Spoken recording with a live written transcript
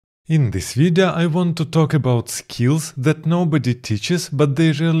In this video I want to talk about skills that nobody teaches, but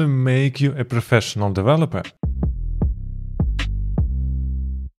they really make you a professional developer.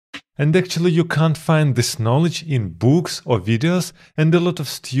 And actually you can't find this knowledge in books or videos, and a lot of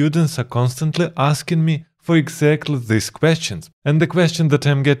students are constantly asking me for exactly these questions. And the question that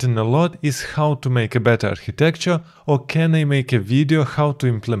I'm getting a lot is how to make a better architecture, or can I make a video how to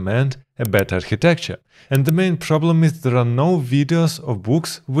implement a better architecture. And the main problem is there are no videos or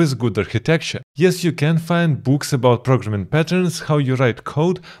books with good architecture. Yes, you can find books about programming patterns, how you write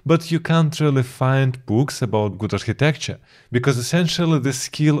code, but you can't really find books about good architecture, because essentially the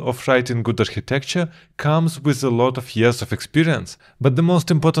skill of writing good architecture comes with a lot of years of experience. But the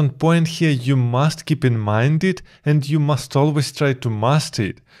most important point here, you must keep in mind it, and you must always try to master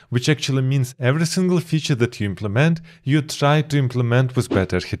it, which actually means every single feature that you implement, you try to implement with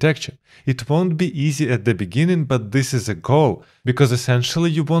better architecture. It won't be easy at the beginning, but this is a goal, because essentially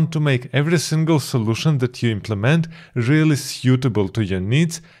you want to make every single solution that you implement really suitable to your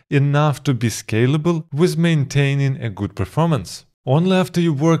needs, enough to be scalable with maintaining a good performance. Only after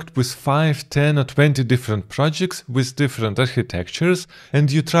you worked with 5, 10 or 20 different projects with different architectures,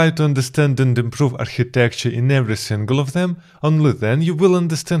 and you try to understand and improve architecture in every single of them, only then you will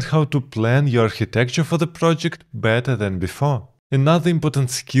understand how to plan your architecture for the project better than before. Another important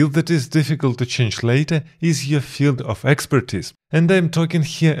skill that is difficult to change later is your field of expertise. And I'm talking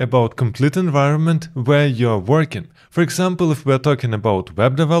here about complete environment where you're working. For example, if we're talking about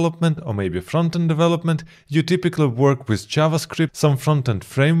web development or maybe front-end development, you typically work with JavaScript, some front-end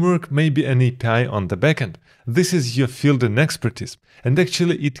framework, maybe an API on the backend. This is your field and expertise. And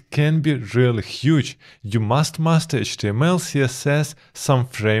actually it can be really huge. You must master HTML, CSS, some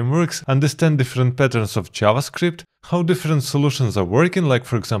frameworks, understand different patterns of JavaScript, how different solutions are working, like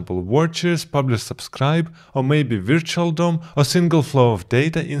for example WordChairs, Publish Subscribe, or maybe Virtual DOM, or single flow of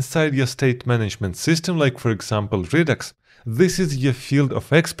data inside your state management system, like for example Redux. This is your field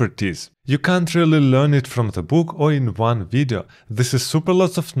of expertise. You can't really learn it from the book or in one video. This is super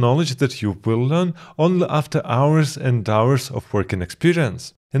lots of knowledge that you will learn only after hours and hours of working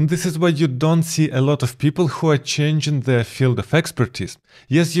experience. And this is why you don't see a lot of people who are changing their field of expertise.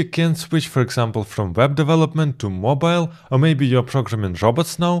 Yes, you can switch, for example, from web development to mobile, or maybe you're programming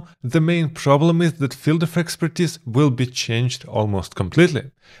robots now. The main problem is that field of expertise will be changed almost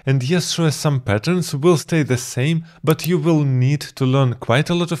completely. And yes, sure, some patterns will stay the same, but you will need to learn quite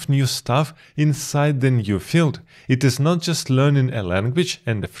a lot of new stuff inside the new field. It is not just learning a language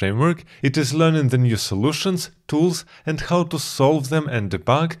and a framework, it is learning the new solutions, tools, and how to solve them and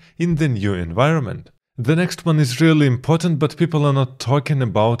debug in the new environment. The next one is really important, but people are not talking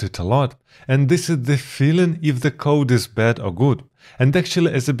about it a lot. And this is the feeling if the code is bad or good. And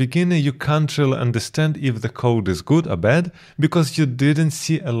actually, as a beginner, you can't really understand if the code is good or bad, because you didn't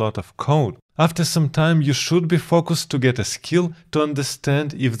see a lot of code. After some time, you should be focused to get a skill to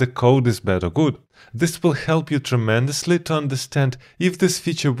understand if the code is bad or good. This will help you tremendously to understand if this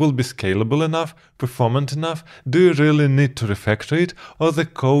feature will be scalable enough, performant enough, do you really need to refactor it, or the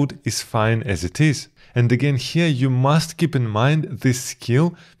code is fine as it is. And again, here you must keep in mind this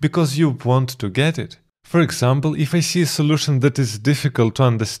skill because you want to get it. For example, if I see a solution that is difficult to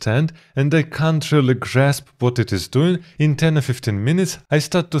understand and I can't really grasp what it is doing, in 10 or 15 minutes I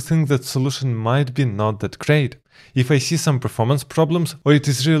start to think that solution might be not that great. If I see some performance problems or it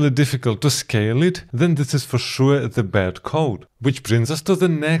is really difficult to scale it, then this is for sure the bad code. Which brings us to the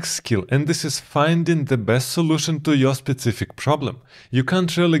next skill, and this is finding the best solution to your specific problem. You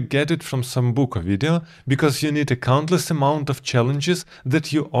can't really get it from some book or video, because you need a countless amount of challenges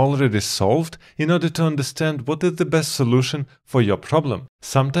that you already solved in order to understand what is the best solution for your problem.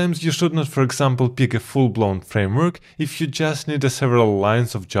 Sometimes you should not, for example, pick a full-blown framework if you just need several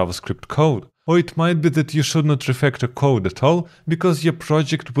lines of JavaScript code. Or it might be that you should not refactor code at all, because your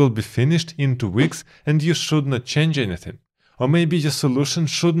project will be finished in 2 weeks and you should not change anything. Or maybe your solution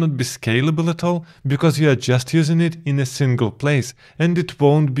should not be scalable at all, because you are just using it in a single place and it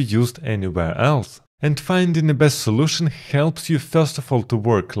won't be used anywhere else. And finding the best solution helps you first of all to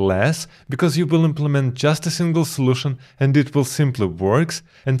work less, because you will implement just a single solution and it will simply work,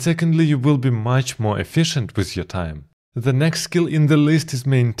 and secondly you will be much more efficient with your time. The next skill in the list is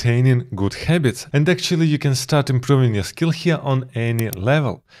maintaining good habits, and actually you can start improving your skill here on any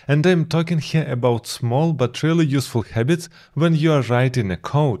level. And I'm talking here about small but really useful habits when you are writing a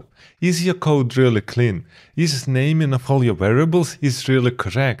code. Is your code really clean? Is naming of all your variables is really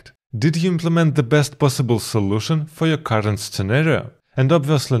correct? Did you implement the best possible solution for your current scenario? And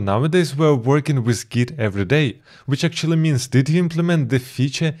obviously nowadays we're working with Git every day, which actually means did you implement the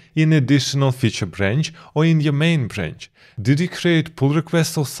feature in additional feature branch or in your main branch? Did you create pull requests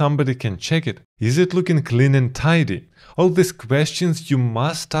so somebody can check it? Is it looking clean and tidy? All these questions you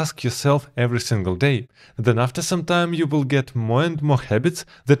must ask yourself every single day. Then after some time you will get more and more habits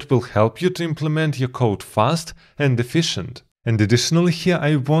that will help you to implement your code fast and efficient. And additionally here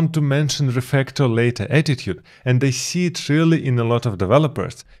I want to mention refactor later attitude, and I see it really in a lot of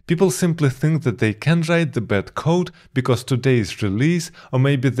developers. People simply think that they can write the bad code because today is release, or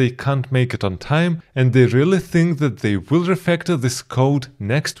maybe they can't make it on time, and they really think that they will refactor this code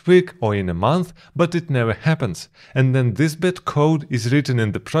next week or in a month, but it never happens. And then this bad code is written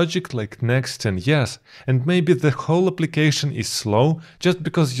in the project like next 10 years, and maybe the whole application is slow just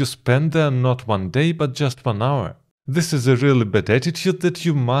because you spent there not 1 day but just 1 hour. This is a really bad attitude that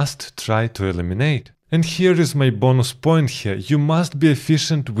you must try to eliminate. And here is my bonus point here. You must be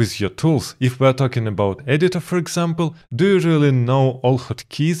efficient with your tools. If we're talking about editor, for example, do you really know all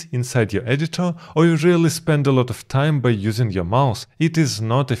hotkeys inside your editor, or you really spend a lot of time by using your mouse? It is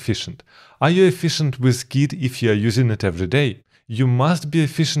not efficient. Are you efficient with Git if you are using it every day? You must be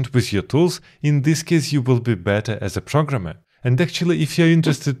efficient with your tools. In this case, you will be better as a programmer. And actually, if you're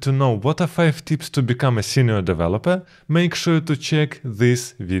interested to know what are 5 tips to become a senior developer, make sure to check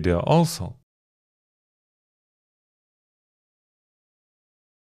this video also.